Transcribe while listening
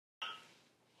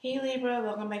Hey Libra,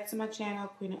 welcome back to my channel,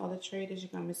 Queen of all the traders.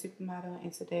 You're going to Mizzsupermodel,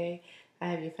 and today I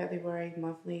have your February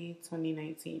monthly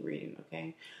 2019 reading,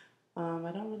 okay?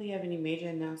 I don't really have any major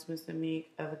announcements to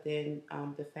make other than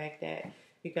the fact that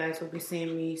you guys will be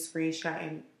seeing me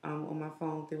screenshotting on my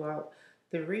phone throughout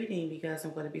the reading because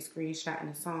I'm going to be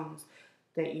screenshotting the songs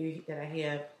that I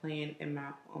hear playing on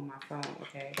my phone,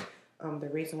 okay? The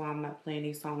reason why I'm not playing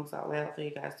these songs out loud for you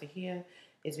guys to hear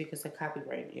is because of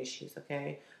copyright issues,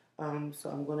 okay? So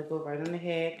I'm going to go right on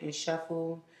ahead and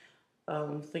shuffle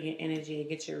for your energy to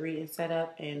get your reading set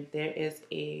up. And there is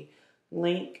a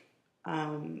link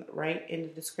right in the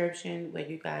description where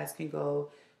you guys can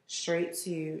go straight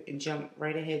to and jump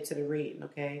right ahead to the reading,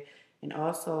 okay? And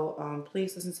also,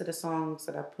 please listen to the songs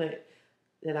that I put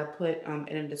in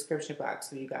the description box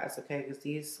for you guys, okay? Because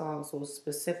these songs will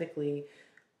specifically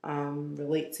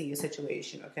relate to your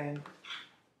situation, okay?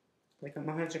 Like I'm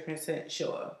 100%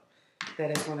 sure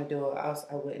that it's going to do it, else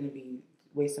I wouldn't be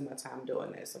wasting my time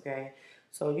doing this, okay?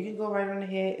 So you can go right on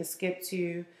ahead and skip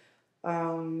to,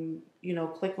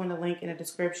 click on the link in the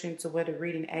description to where the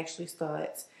reading actually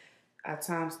starts. I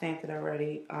timestamped it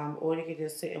already, or you can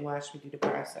just sit and watch me do the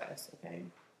process, okay?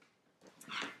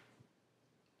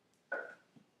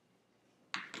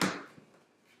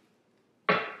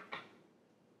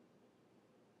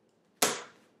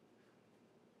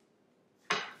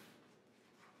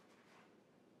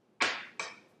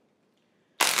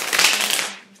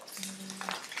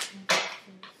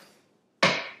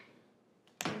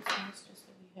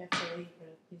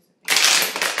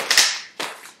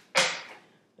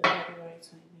 February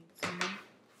 2019.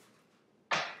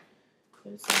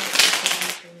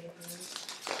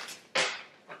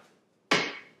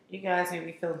 You guys may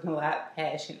be feeling a lot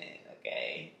passionate,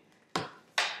 okay?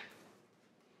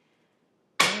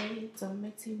 Hey, don't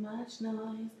make too much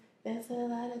noise. There's a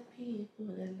lot of people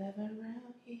that live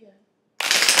around here.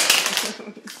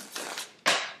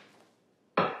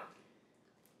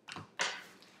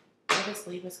 What is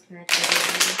Libra's current energy?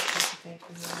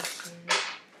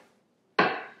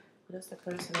 What is the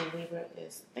person that Libra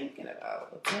is thinking about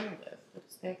or dealing with? What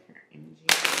is their current energy?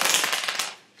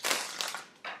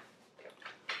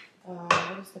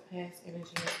 What is the past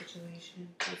energy or situation?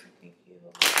 Please and thank you.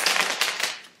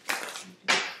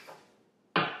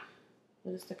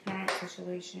 What is the current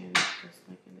situation? Just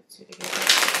linking the two together.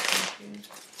 Thank you.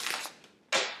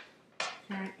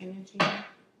 Current energy.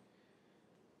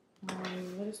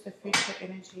 What is the future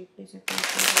energy? Please and thank you.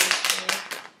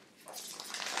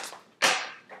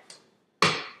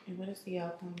 And what is the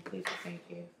outcome? Please and thank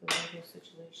you for your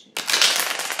situation.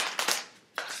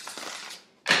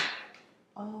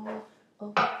 All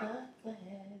over the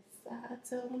place, I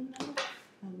don't know.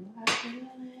 I'm rocking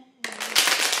on it.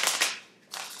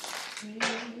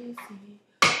 Crazy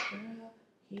girl,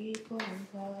 keep on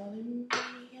calling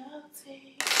me. I'll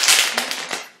take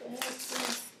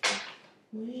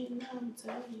when I'm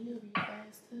telling you, be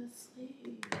fast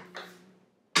asleep.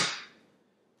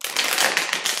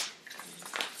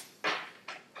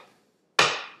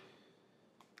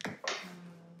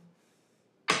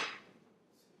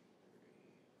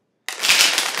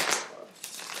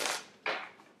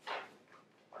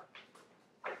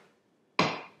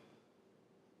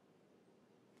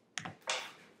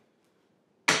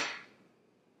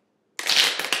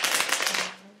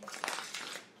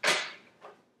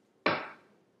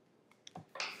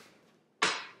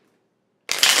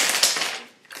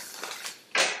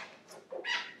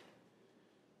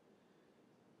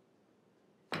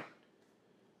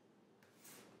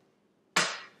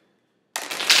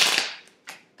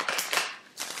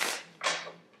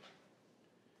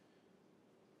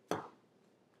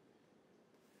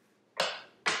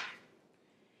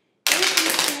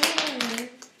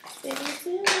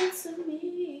 To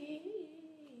me.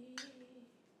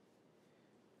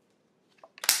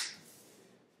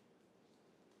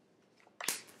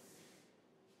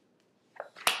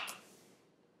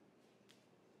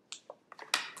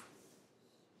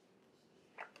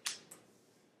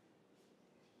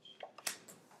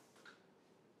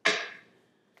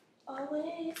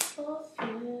 Always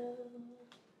fulfilled,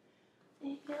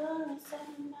 and you're inside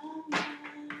of my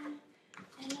mind,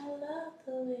 and I love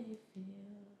the way you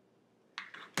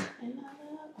feel, and I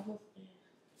love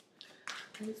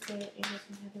Please say it is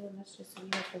and have a message so you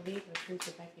have to leave or please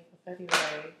get back here for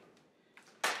February.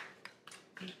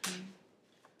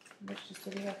 Message so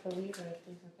you have to leave her,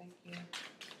 please and thank you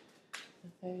for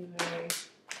February.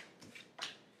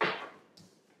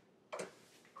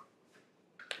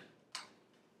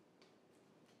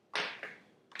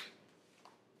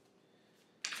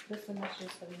 What's the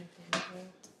message so you have to leave her?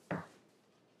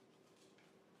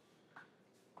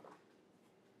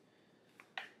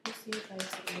 see advice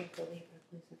here for Libra,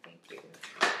 please and thank you.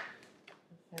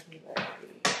 For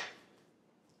February.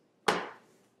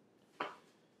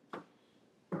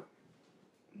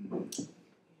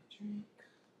 Drink.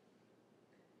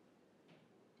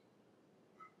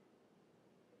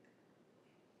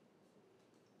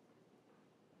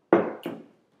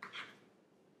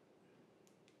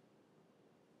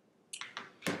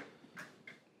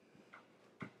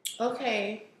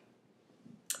 Okay,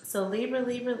 so Libra,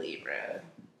 Libra, Libra.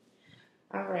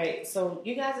 All right, so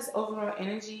you guys' overall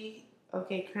energy,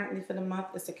 okay, currently for the month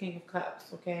is the King of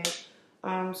Cups, okay?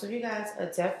 So you guys are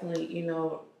definitely, you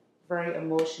know, very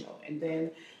emotional. And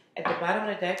then at the bottom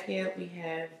of the deck here, we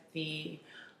have the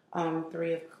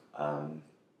three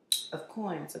of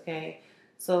coins, okay?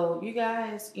 So you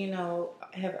guys, you know,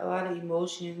 have a lot of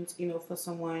emotions, you know, for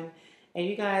someone. And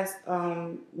you guys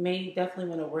may definitely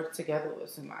want to work together with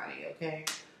somebody, okay?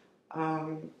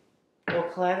 Or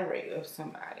collaborate with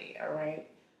somebody, all right?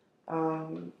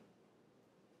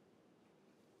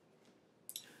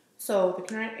 So the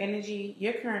current energy,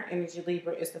 your current energy,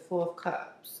 Libra, is the Four of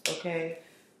Cups, okay?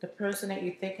 The person that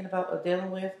you're thinking about or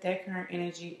dealing with, that current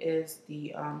energy is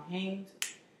the Hanged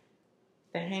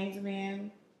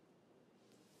Man.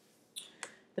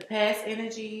 The past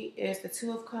energy is the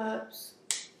Two of Cups.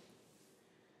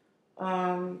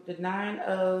 The Nine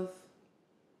of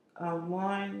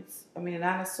Wands, the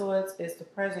Nine of Swords is the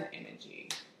present energy.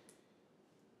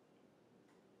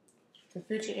 The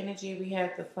future energy, we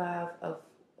have the Five of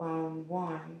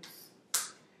Wands.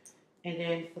 And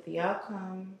then for the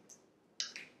outcome,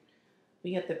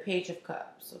 we have the Page of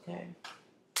Cups, okay?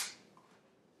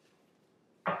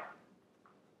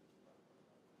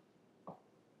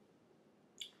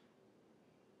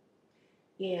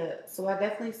 Yeah, so I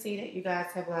definitely see that you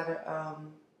guys have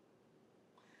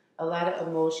a lot of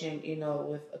emotion, you know,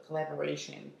 with a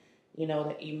collaboration, you know,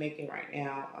 that you're making right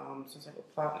now, some type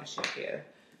of partnership here.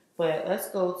 But let's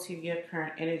go to your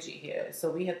current energy here. So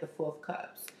we have the Four of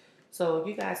Cups. So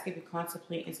you guys could be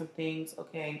contemplating some things,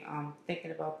 okay?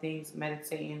 Thinking about things,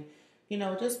 meditating, you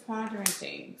know, just pondering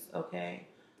things, okay?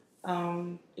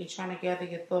 You're trying to gather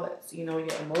your thoughts, you know,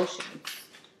 your emotions.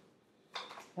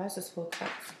 That's just Four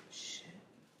Cups. Shit.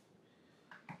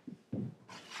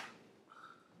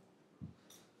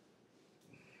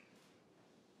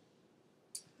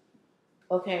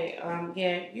 Okay,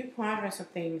 yeah, you pondering some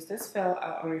things. This fell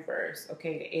out on reverse,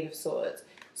 okay, the Eight of Swords.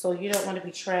 So you don't want to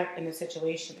be trapped in a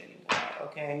situation anymore,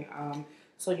 okay?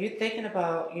 So you're thinking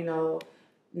about, you know,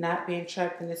 not being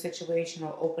trapped in a situation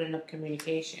or opening up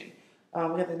communication.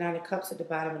 We have the Nine of Cups at the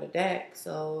bottom of the deck,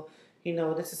 so, you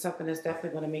know, this is something that's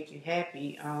definitely going to make you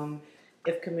happy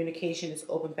if communication is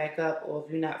opened back up or if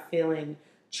you're not feeling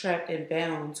trapped and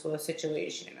bound to a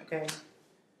situation, okay?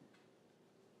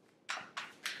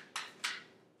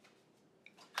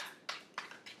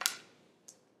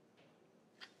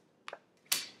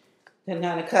 The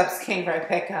Nine of Cups came right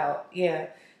back out. Yeah.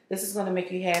 This is going to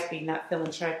make you happy, not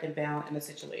feeling trapped and bound in a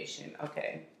situation.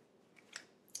 Okay.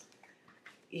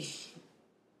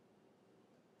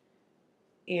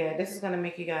 Yeah, this is going to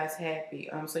make you guys happy.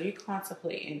 So you're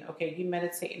contemplating, okay? You're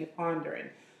meditating and pondering,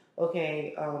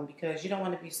 okay? Because you don't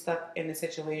want to be stuck in a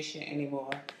situation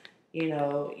anymore. You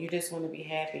know, you just want to be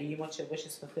happy. You want your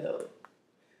wishes fulfilled.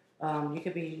 You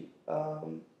could be...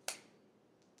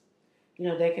 you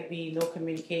know, there could be no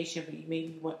communication, but you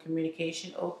maybe want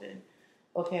communication open.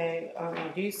 Okay, I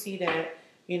do see that,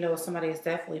 you know, somebody is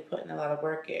definitely putting a lot of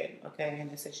work in, okay, in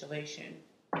this situation.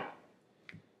 Let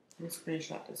me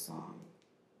screenshot this song.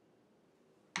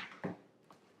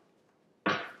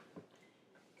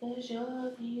 Cause you're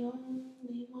the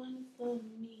only one for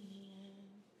me.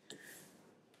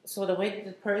 So the way that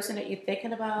the person that you're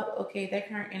thinking about, okay, their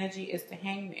current energy is the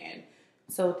Hangman.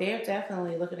 So they're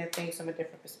definitely looking at things from a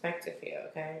different perspective here,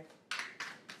 okay?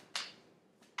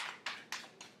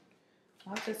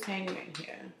 How's this Hangman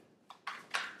here?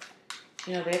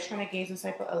 You know, they're trying to gain some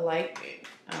type of enlightenment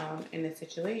in the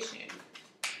situation.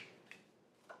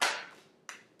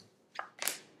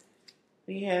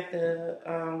 We have the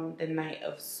Knight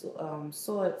of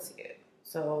Swords here.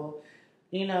 So,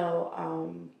 you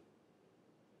know,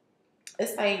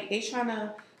 it's like they're trying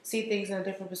to see things in a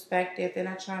different perspective. They're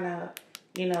not trying to,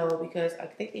 you know, because I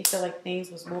think they feel like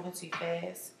things was moving too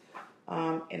fast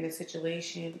in the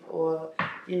situation, or,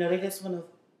 you know, they just want to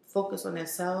focus on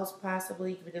themselves,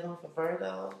 possibly. If they're dealing with a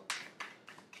Virgo.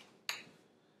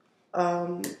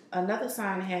 Another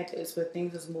sign had this where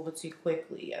things was moving too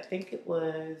quickly. I think it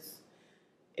was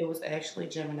actually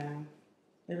Gemini.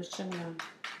 It was Gemini.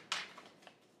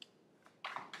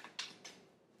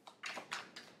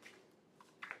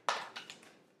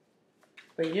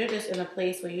 But you're just in a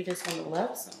place where you just want to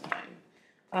love someone.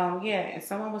 Yeah, and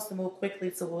someone wants to move quickly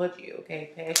towards you,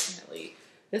 okay, passionately.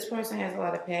 This person has a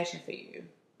lot of passion for you.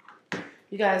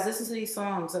 You guys, listen to these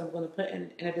songs that I'm going to put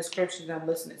in a description that I'm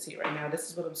listening to right now.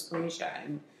 This is what I'm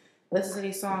screenshotting. Listen to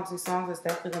these songs. These songs is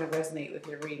definitely going to resonate with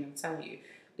your reading. I'm telling you.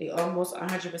 They almost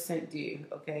 100% do,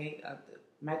 okay?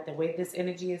 The way this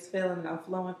energy is feeling and I'm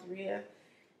flowing through here,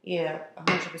 yeah,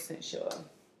 100% sure.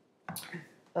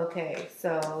 Okay,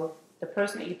 so the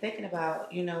person that you're thinking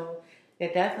about, you know,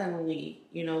 they're definitely,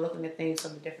 you know, looking at things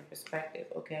from a different perspective,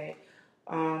 okay?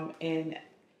 And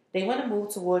they want to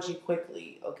move towards you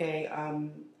quickly, okay?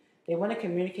 They want to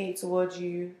communicate towards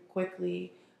you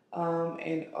quickly.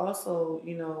 And also,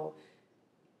 you know,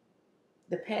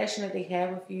 the passion that they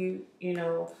have with you, you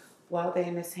know, while they're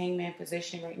in this hangman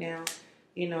position right now,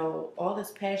 you know, all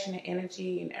this passionate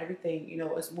energy and everything, you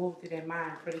know, is moving through their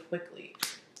mind pretty quickly,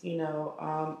 you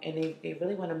know, and they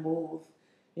really want to move,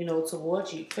 you know,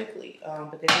 towards you quickly,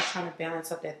 but they're just trying to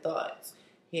balance up their thoughts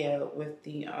here with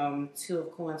the Two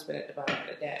of Coins at the bottom of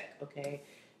the deck, okay?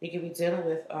 You could be dealing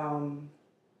with,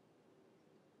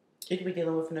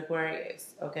 an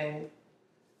Aquarius, okay?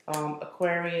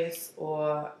 Aquarius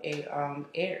or a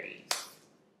Aries.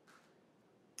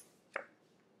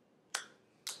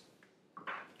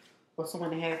 Or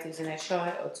someone that has these in that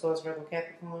chart, or Taurus, Virgo,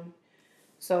 Capricorn.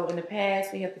 So in the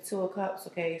past, we have the Two of Cups,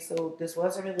 okay? So this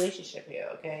was a relationship here,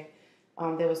 okay?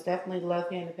 There was definitely love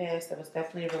here in the past. There was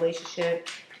definitely a relationship.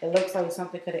 It looks like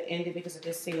something could have ended because of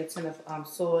this scene of Ten of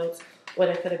Swords, or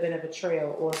there could have been a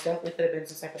betrayal, or it definitely could have been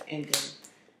some type of ending.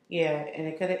 Yeah, and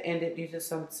it could have ended due to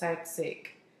some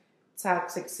toxic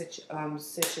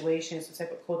situation, some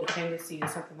type of codependency or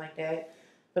something like that.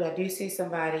 But I do see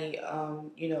somebody,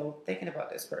 you know, thinking about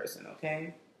this person,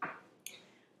 okay?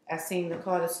 I seen the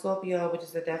card of Scorpio, which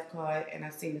is the death card, and I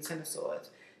seen the Ten of Swords.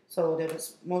 So there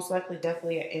was most likely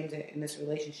definitely an end in this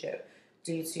relationship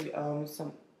due to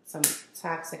some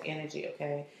toxic energy,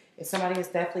 okay? If somebody is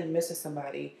definitely missing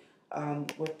somebody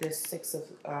with this Six of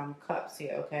Cups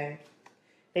here, okay?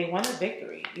 They want a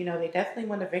victory. You know, they definitely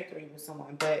want a victory with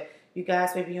someone, but you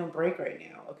guys may be on break right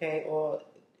now, okay? Or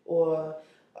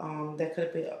there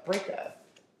could be a breakup,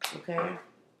 okay?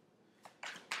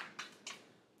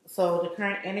 So the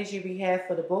current energy we have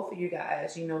for the both of you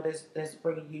guys, you know, that's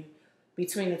bringing you,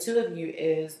 between the two of you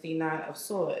is the Nine of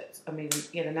Swords. I mean,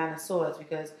 yeah, the Nine of Swords,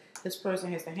 because this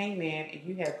person has the Hangman and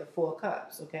you have the Four of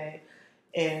Cups, okay?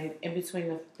 And in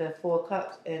between the Four of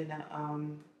Cups and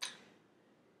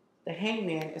the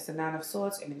Hangman is the Nine of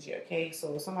Swords energy, okay?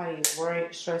 So somebody is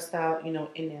worried, stressed out, you know,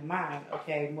 in their mind,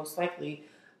 okay, most likely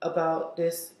about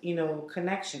this, you know,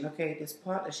 connection, okay, this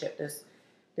partnership, this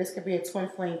could be a twin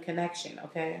flame connection,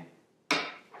 okay?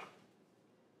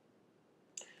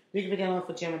 We could be dealing with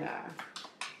a Gemini.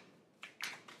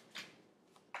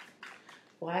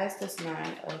 Why is this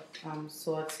Nine of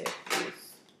Swords here,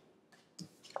 please?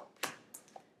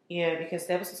 Yeah, because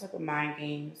there was some type of mind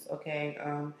games, okay?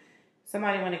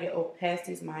 Somebody want to get past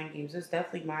these mind games. There's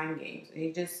definitely mind games. And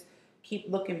you just keep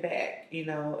looking back, you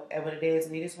know, at what it is,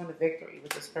 and you just want a victory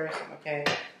with this person, okay?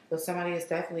 But somebody is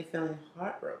definitely feeling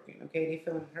heartbroken, okay?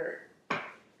 They're feeling hurt.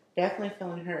 Definitely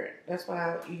feeling hurt. That's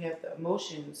why you have the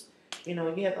emotions. You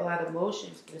know, you have a lot of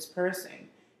emotions for this person,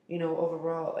 you know,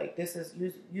 overall. Like, this is,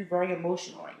 you're very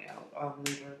emotional right now,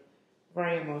 Libra.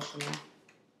 Very emotional.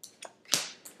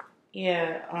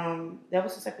 Yeah, there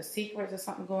was some type of secrets or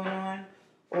something going on,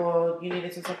 or you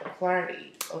needed some type of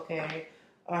clarity, okay,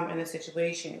 in a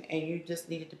situation, and you just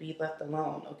needed to be left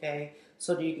alone, okay,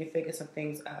 so that you can figure some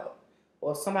things out.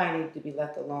 Or somebody needed to be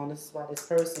left alone. This is why this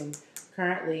person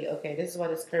currently, okay, this is why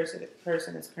this person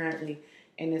is currently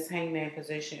in this hangman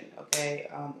position, okay,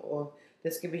 or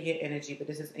this could be your energy, but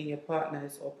this is in your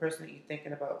partner's or person that you're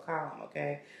thinking about column,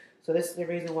 okay. So this is the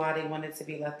reason why they wanted to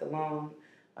be left alone,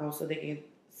 so they can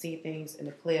see things in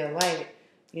a clear light.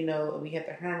 You know, we have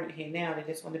the Hermit here now. They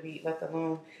just want to be left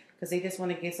alone because they just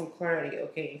want to get some clarity,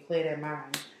 okay, and clear their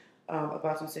mind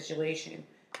about the situation.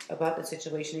 They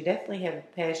definitely have a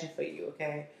passion for you,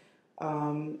 okay,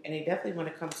 and they definitely want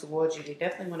to come towards you. They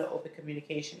definitely want to open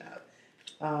communication up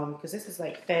because this is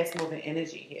like fast-moving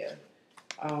energy here.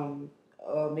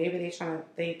 Or maybe they're trying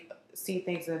to see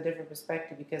things in a different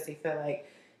perspective because they feel like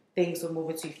things are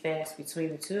moving too fast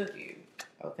between the two of you,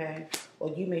 okay? Or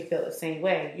you may feel the same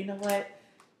way. You know what?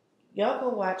 Y'all go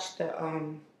watch the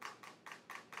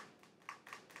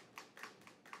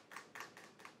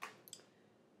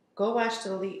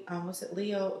was it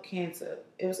Leo or Cancer?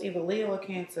 It was either Leo or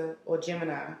Cancer or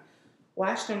Gemini.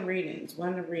 Watch them readings, one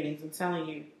of the readings. I'm telling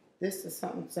you, this is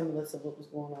something similar to what was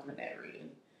going on in that reading.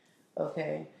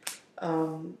 Okay.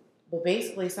 But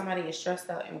basically, somebody is stressed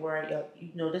out and worried. You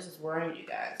know, this is worrying you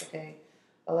guys, okay?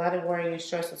 A lot of worry and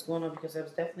stress was going on because there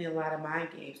was definitely a lot of mind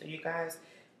games. So you guys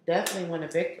definitely want a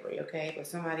victory, okay? But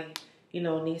somebody, you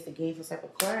know, needs to gain some type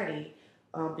of clarity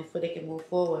before they can move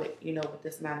forward, you know, with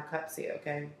this Nine of Cups here,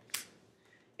 okay?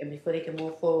 And before they can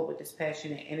move forward with this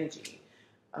passionate energy.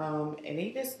 And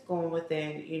they just going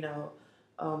within, you know,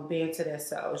 being to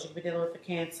themselves. You could be dealing with a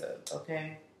Cancer,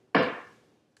 okay?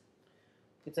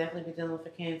 You definitely be dealing with a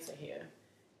Cancer here.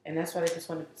 And that's why they just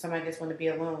want to, somebody just want to be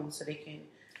alone so they can,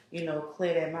 you know,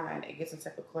 clear their mind and get some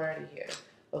type of clarity here.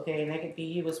 Okay, and that could be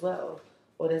you as well.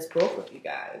 Or there's both of you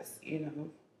guys, you know,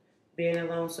 being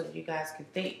alone so that you guys can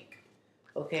think.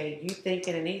 Okay, you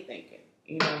thinking and they thinking.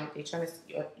 You know, they trying to,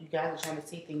 you guys are trying to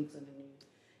see things in a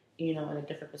new, you know, in a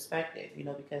different perspective, you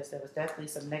know, because there was definitely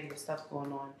some negative stuff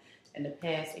going on in the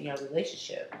past in your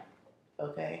relationship,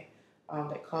 okay,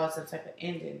 that caused some type of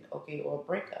ending, okay, or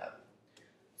breakup.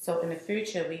 So in the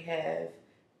future, we have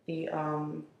the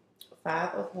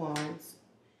Five of Wands.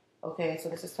 Okay, so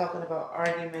this is talking about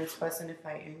arguments, fussing, and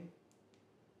fighting.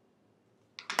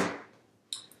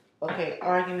 Okay,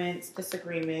 arguments,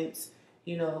 disagreements,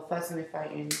 you know, fussing and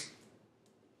fighting.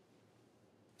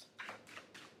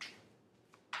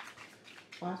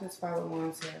 Why is this Five of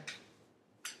Wands here?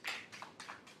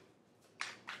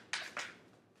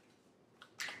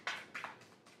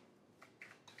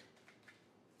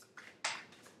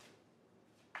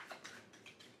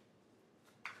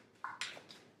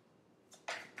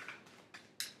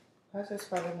 Why is this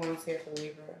Five of Wands here for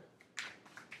Libra?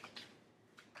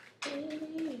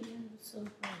 Baby, I'm so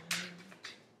proud.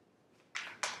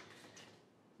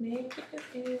 Make the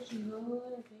confusion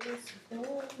go to this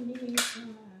without me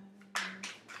time.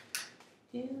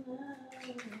 In love, I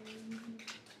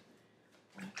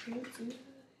can't do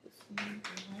this thing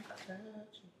without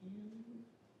you.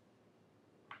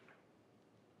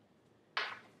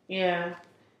 Yeah,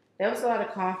 there was a lot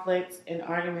of conflicts and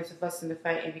arguments and fussing and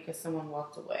fighting because someone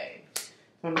walked away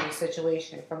from this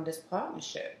situation, from this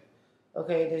partnership.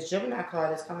 Okay, this Gemini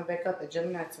card is coming back up. The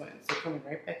Gemini twins are coming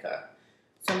right back up.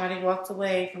 Somebody walked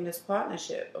away from this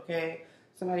partnership, okay?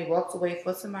 Somebody walked away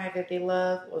for somebody that they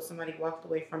love, or somebody walked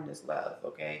away from this love,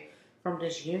 okay? From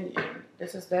this union.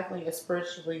 This is definitely a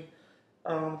spiritually,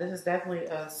 this is definitely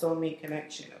a soulmate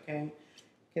connection, okay?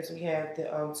 Because we have the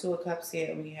Two of Cups here,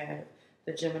 and we have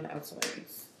the Gemini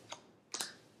twins.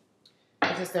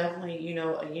 This is definitely, you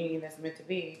know, a union that's meant to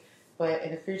be. But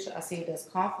in the future, I see there's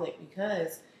conflict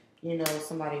because, you know,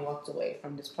 somebody walked away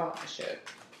from this partnership.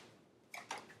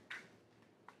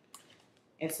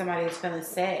 And somebody is feeling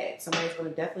sad. Somebody's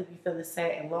going to definitely be feeling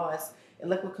sad and lost. And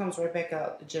look what comes right back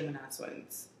out, the Gemini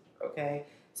twins, okay?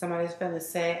 Somebody's feeling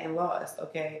sad and lost,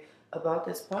 okay, about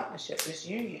this partnership, this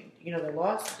union. You know, the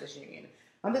loss of this union.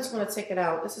 I'm just going to take it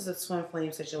out. This is a twin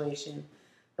flame situation,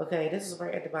 okay? This is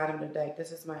right at the bottom of the deck.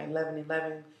 This is my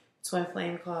 1111 twin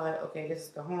flame card, okay? This is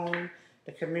the home,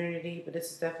 the community, but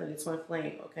this is definitely the twin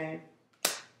flame, okay?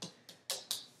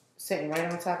 Sitting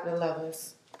right on top of the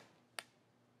Lovers.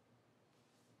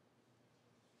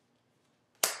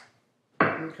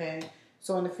 Okay,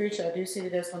 so in the future, I do see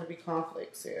that there's going to be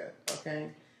conflicts here,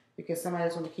 okay? Because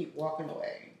somebody's going to keep walking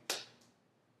away,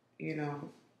 you know,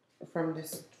 from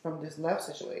this love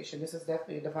situation. This is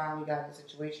definitely a divinely guided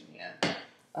situation here,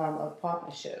 a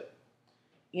partnership.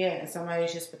 Yeah, and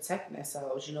somebody's just protecting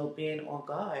themselves, you know, being on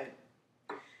guard.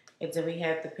 And then we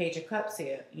have the Page of Cups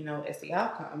here, you know, as the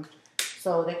outcome.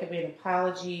 So there could be an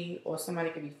apology, or somebody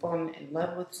could be falling in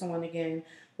love with someone again.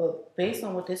 But based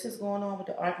on what this is going on with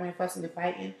the argument, fussing, and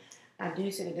fighting, I do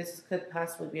see that this could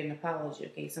possibly be an apology.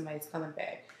 Okay, somebody's coming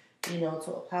back, you know,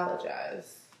 to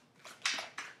apologize.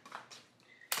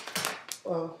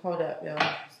 Oh, hold up,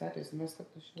 y'all. So I just messed up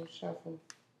the show shuffle.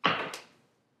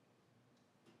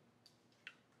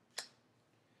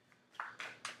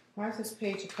 Why is this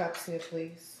Page of Cups here,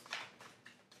 please?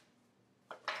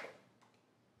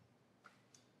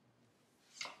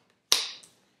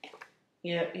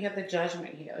 Yeah, you have the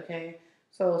Judgment here, okay?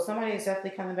 So somebody is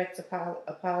definitely coming back to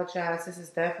apologize. This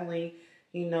is definitely,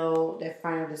 you know, that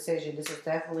final decision. This is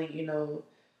definitely, you know,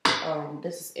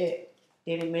 this is it.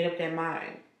 They didn't made up their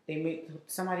mind.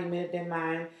 Somebody made up their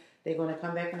mind. They're going to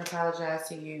come back and apologize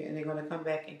to you, and they're going to come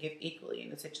back and give equally in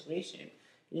the situation,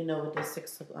 you know, with the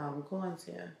Six of Coins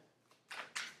here.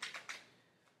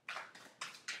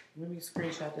 Let me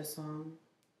screenshot this song.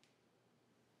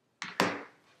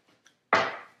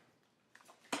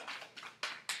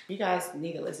 You guys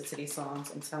need to listen to these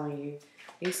songs. I'm telling you.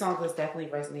 These songs is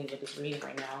definitely resonating with this reading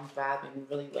right now. I'm vibing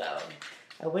really well.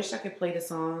 I wish I could play the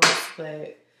songs,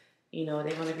 but, you know,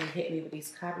 they're going to be hitting me with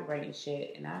these copyright and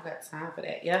shit, and I don't got time for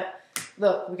that. Yep.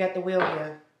 Look, we got the wheel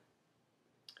here.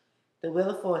 The Wheel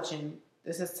of Fortune.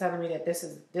 This is telling me that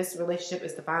this relationship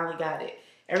is divinely guided.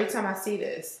 Every time I see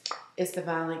this, it's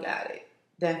divinely guided.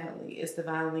 Definitely, it's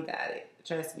divinely guided.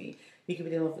 Trust me. You could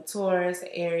be dealing with a Taurus,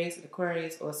 Aries,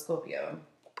 Aquarius, or Scorpio.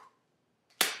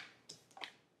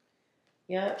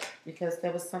 Yep, because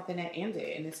there was something that ended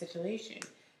in this situation.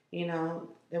 You know,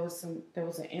 there was an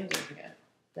ending here.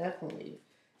 Definitely.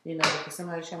 You know, because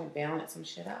somebody's trying to balance some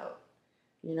shit out.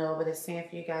 You know, but it's saying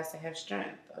for you guys to have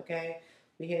strength, okay?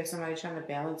 We hear somebody trying to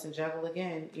balance and juggle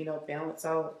again, you know, balance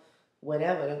out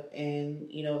whatever. And,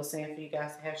 you know, it's saying for you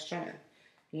guys to have strength,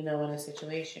 you know, in a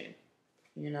situation.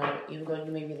 You know, even though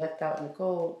you may be left out in the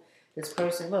cold, this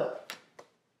person, look,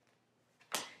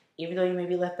 even though you may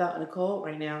be left out in the cold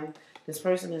right now, this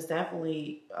person is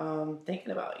definitely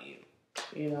thinking about you,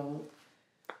 you know,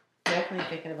 definitely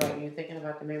thinking about you, thinking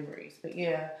about the memories. But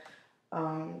yeah,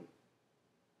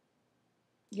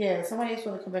 yeah, somebody's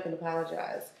going to come back and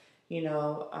apologize, you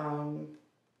know.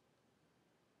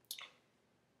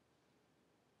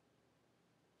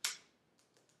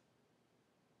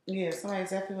 Yeah,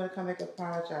 somebody's definitely going to come back and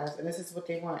apologize, and this is what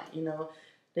they want, you know.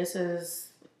 This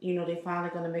is, you know, they finally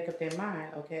going to make up their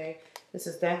mind, okay? This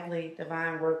is definitely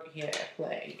divine work here at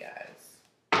play, you guys.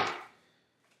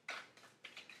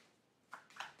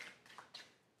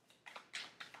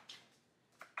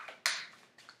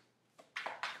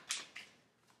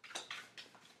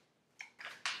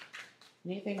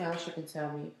 Anything else you can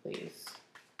tell me, please?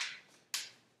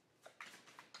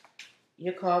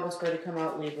 Your card was going to come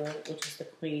out, Libra, which is the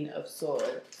Queen of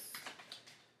Swords.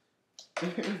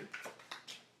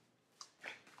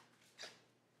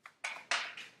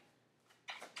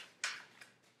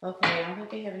 Okay, I don't think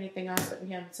they have anything else that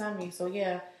we have to tell me. So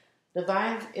yeah,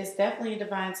 it's definitely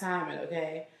divine timing,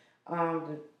 okay?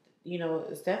 You know,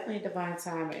 it's definitely divine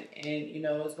timing, and you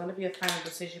know, it's going to be a final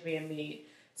decision being made.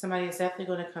 Somebody is definitely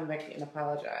going to come back and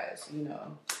apologize,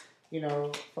 you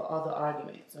know, for all the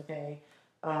arguments, okay?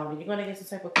 And you're going to get some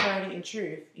type of clarity and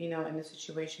truth, you know, in the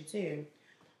situation too.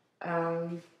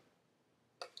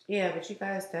 Yeah, but you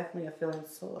guys definitely are feeling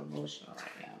so emotional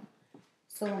right now.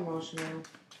 So emotional.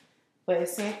 But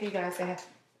it's saying for you guys to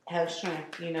have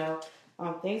strength, you know.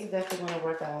 Things are definitely going to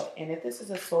work out. And if this is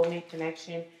a soulmate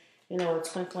connection, you know, a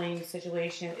twin flame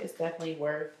situation, it's definitely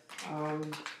worth,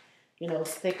 you know,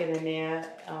 sticking in there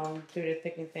through the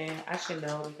thick and thin. I should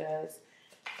know because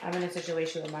I'm in a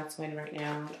situation with my twin right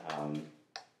now.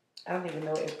 I don't even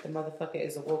know if the motherfucker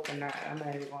is awoke or not. I'm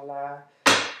not even going to lie.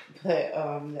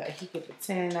 But he could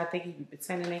pretend. I think he be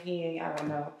pretending that he ain't. I don't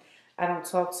know. I don't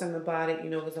talk to him about it, you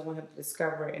know, because I want him to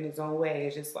discover it in his own way.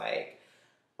 It's just like,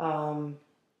 let me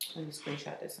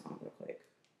screenshot this on real quick.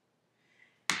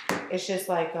 It's just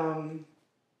like,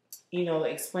 you know,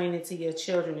 explaining to your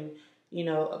children, you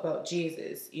know, about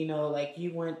Jesus. You know, like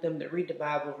you want them to read the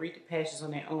Bible, read the passages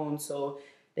on their own so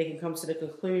they can come to the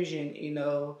conclusion, you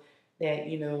know, that,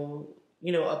 you know,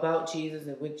 about Jesus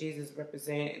and what Jesus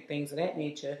represents and things of that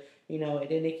nature, you know, and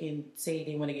then they can say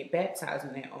they want to get baptized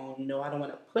on their own. You know, I don't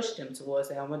want to push them towards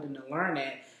that. I want them to learn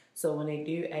that. So when they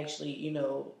do actually, you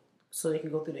know, so they can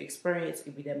go through the experience, it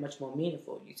can be that much more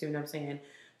meaningful. You see what I'm saying?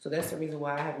 So that's the reason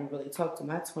why I haven't really talked to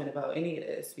my twin about any of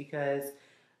this, because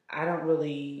I don't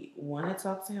really want to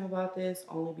talk to him about this,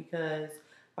 only because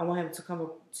I want him to come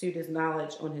to this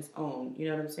knowledge on his own. You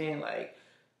know what I'm saying? Like,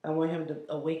 I want him to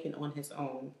awaken on his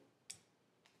own.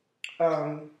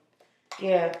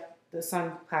 Yeah, the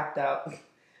sun popped out.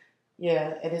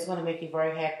 Yeah, and it's going to make you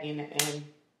very happy and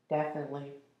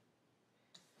definitely.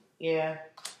 Yeah.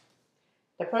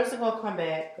 The person going to come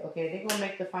back, okay? They're going to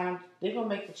make they're going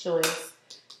to make the choice,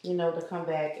 you know, to come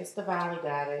back. It's divinely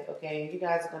guided, okay? And you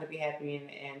guys are going to be happy in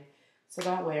the end. So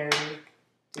don't worry.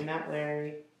 Do not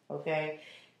worry, okay?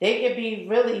 They could be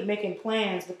really making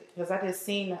plans, because I just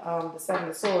seen the Seven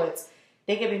of Swords.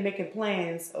 They could be making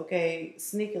plans, okay,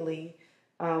 sneakily,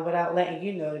 without letting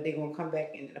you know that they're going to come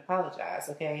back and apologize,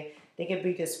 okay? They could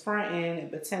be just fronting and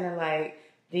pretending like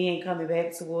they ain't coming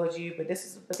back towards you, but this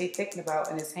is what they're thinking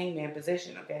about in this hangman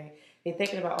position, okay? They're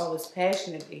thinking about all this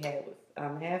passion that they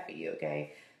have for you,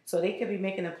 okay? So they could be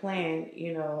making a plan,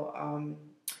 you know,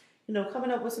 coming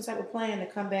up with some type of plan to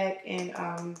come back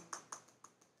and,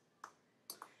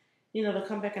 you know, to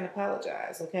come back and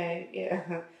apologize, okay?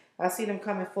 Yeah. I see them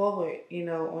coming forward, you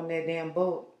know, on their damn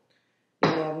boat.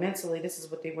 You know, mentally, this is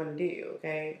what they want to do,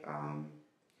 okay?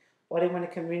 Or they want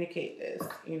to communicate this,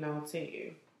 you know, to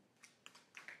you.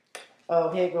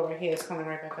 Oh, here you go, right here. It's coming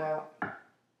right back out.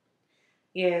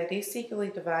 Yeah, they secretly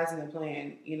devising a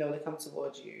plan, you know, to come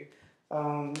towards you.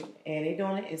 And they're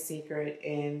doing it in secret.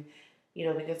 And, you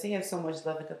know, because they have so much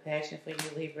love and compassion for you,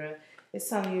 Libra, it's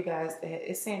telling you guys that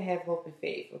it's saying have hope and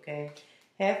faith, okay?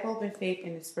 Have hope and faith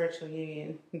in the spiritual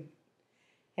union.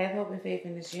 Have hope and faith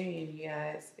in this union, you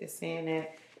guys. It's saying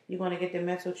that you're going to get the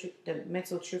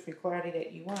mental truth and clarity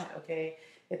that you want, okay?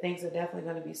 That things are definitely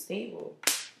going to be stable,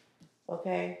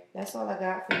 okay? That's all I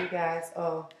got for you guys.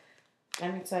 Oh,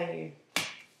 let me tell you.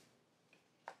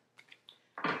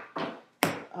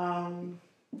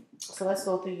 So let's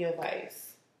go through your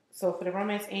advice. So for the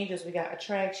romance angels, we got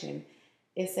attraction.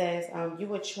 It says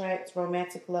you attract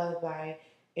romantic love by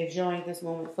enjoying this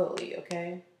moment fully,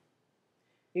 okay?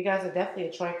 You guys are definitely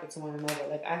attracted to one another.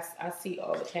 Like, I see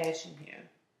all the passion here.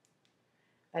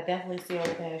 I definitely see all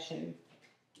the passion.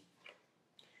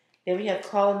 Then we have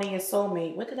calling in your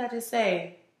soulmate. What did I just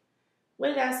say? What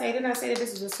did I say? Didn't I say that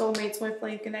this was a soulmate twin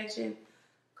flame connection?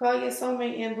 Call your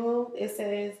soulmate in, boo. It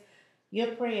says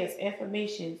your prayers,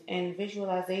 affirmations, and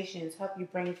visualizations help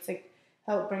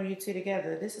bring you two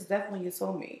together. This is definitely your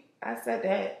soulmate. I said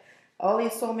that. All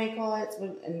these soulmate cards,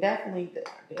 and definitely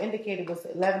the indicator was the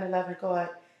 1111 card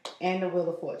and the Wheel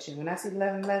of Fortune. When I see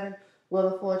 1111, Wheel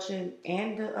of Fortune,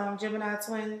 and the Gemini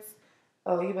twins,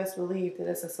 oh, you best believe that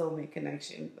it's a soulmate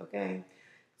connection, okay?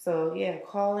 So, yeah,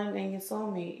 call in your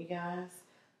soulmate, you guys.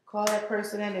 Call that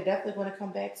person in. They're definitely going to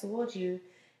come back towards you.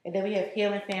 And then we have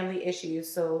healing family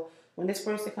issues. So, when this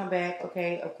person come back,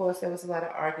 okay, of course, there was a lot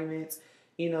of arguments,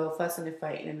 fussing and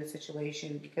fighting in the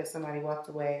situation because somebody walked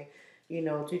away,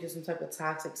 due to some type of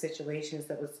toxic situations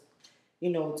that was,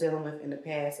 dealing with in the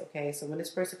past, okay? So when this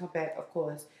person come back, of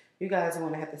course, you guys are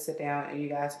going to have to sit down and you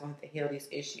guys are going to have to heal these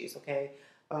issues, okay?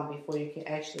 Before you can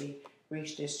actually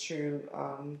reach this true,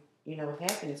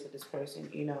 happiness with this person,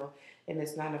 in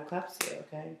this Nine of Cups here,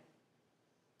 okay?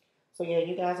 So yeah,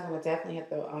 you guys are going to definitely have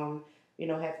to,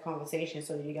 have conversations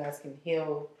so that you guys can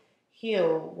heal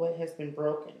what has been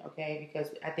broken, okay?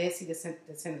 Because I did see the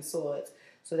Ten of Swords.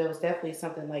 So there was definitely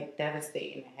something like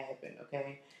devastating that happened,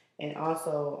 okay? And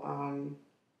also,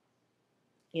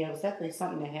 it was definitely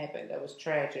something that happened that was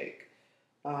tragic,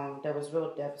 that was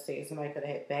real devastating. Somebody could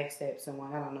have had backstabbed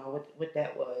someone. I don't know what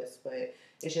that was, but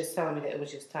it's just telling me that it was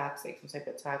just toxic, some type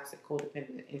of toxic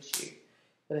codependent issue.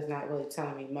 But it's not really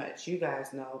telling me much. You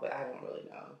guys know, but I don't really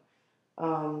know.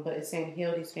 But it's saying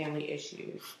heal these family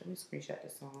issues. Let me screenshot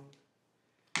this song.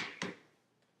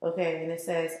 Okay, and it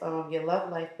says your love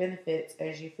life benefits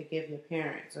as you forgive your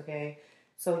parents, okay?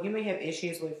 So you may have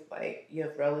issues with, like,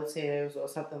 your relatives or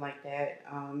something like that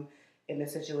in the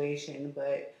situation,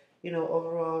 but,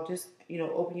 overall, just,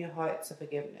 open your heart to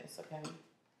forgiveness, okay?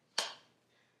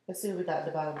 Let's see what we got at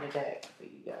the bottom of the deck for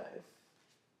you guys.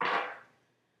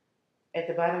 At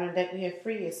the bottom of the deck, we have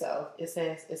free yourself. It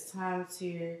says it's time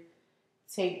to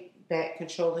take back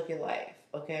control of your life,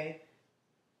 okay?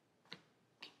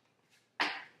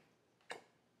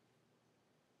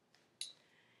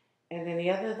 And then the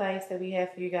other advice that we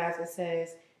have for you guys, it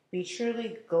says, be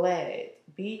truly glad.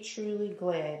 Be truly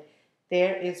glad.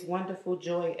 There is wonderful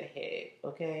joy ahead,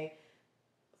 okay?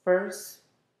 First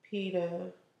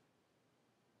Peter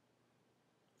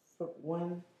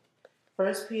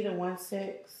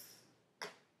 1:6.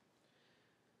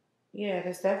 Yeah,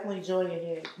 there's definitely joy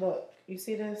ahead. Look, you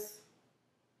see this?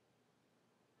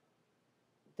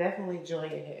 Definitely joy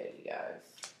ahead, you guys.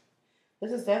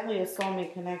 This is definitely a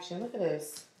soulmate connection. Look at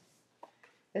this.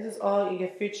 This is all your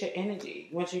future energy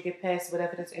once you get past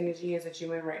whatever this energy is that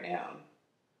you're in right now.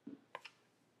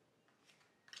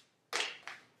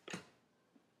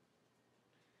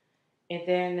 And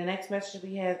then the next message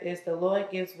we have is the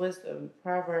Lord gives wisdom,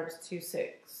 Proverbs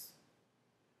 2:6.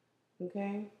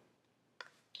 Okay?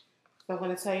 So I'm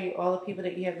going to tell you all the people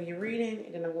that you have in your reading,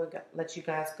 and then I'm going to let you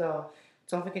guys go.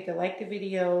 Don't forget to like the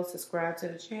video, subscribe to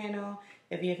the channel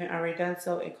if you haven't already done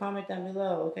so, and comment down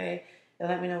below, okay? And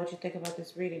let me know what you think about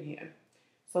this reading here.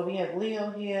 So we have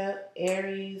Leo here,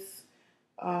 Aries.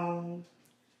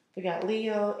 We got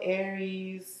Leo,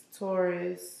 Aries,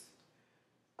 Taurus,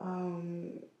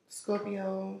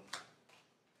 Scorpio,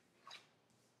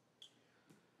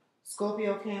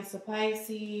 Cancer,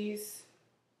 Pisces,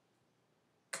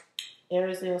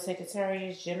 Aries, Leo,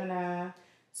 Sagittarius, Gemini,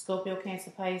 Scorpio,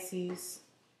 Cancer, Pisces,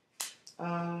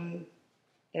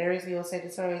 Aries, Leo,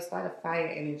 Sagittarius, a lot of fire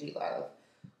energy, a lot of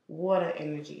water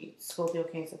energy, Scorpio,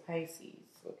 Cancer, Pisces,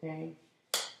 okay?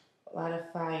 A lot of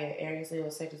fire, Aries, Leo,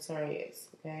 Sagittarius,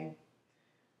 okay?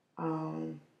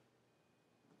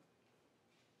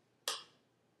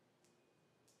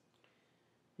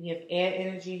 We have air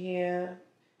energy here,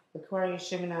 Aquarius,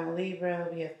 Gemini, Libra.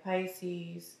 We have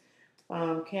Pisces,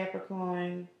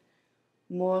 Capricorn,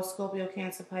 more Scorpio,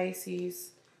 Cancer,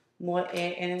 Pisces, more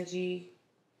air energy.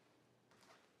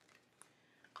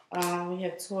 We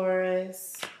have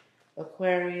Taurus,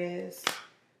 Aquarius,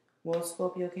 more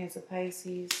Scorpio, Cancer,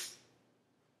 Pisces.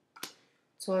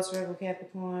 Taurus, Virgo,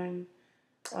 Capricorn,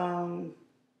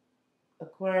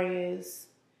 Aquarius,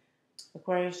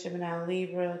 Gemini,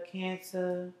 Libra,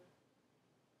 Cancer,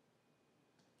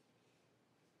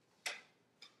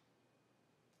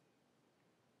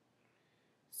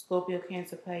 Scorpio,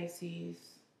 Cancer, Pisces.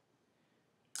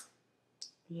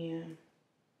 Yeah.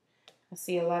 I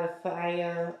see a lot of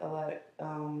fire, a lot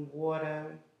of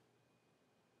water.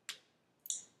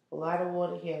 A lot of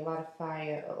water here, a lot of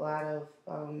fire, a lot of,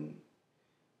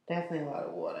 definitely a lot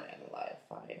of water and a lot of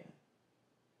fire.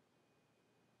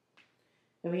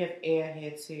 And we have air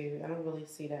here too. I don't really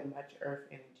see that much earth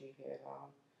energy here at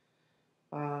all.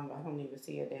 I don't even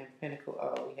see a damn pentacle.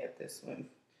 Oh, we have this one.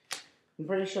 I'm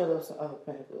pretty sure there's some other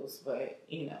pentacles, but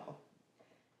you know,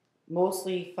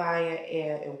 mostly fire,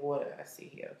 air, and water I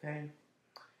see here, okay?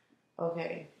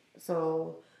 Okay,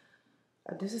 so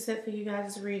this is it for you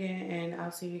guys' reading, and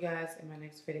I'll see you guys in my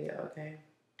next video, okay?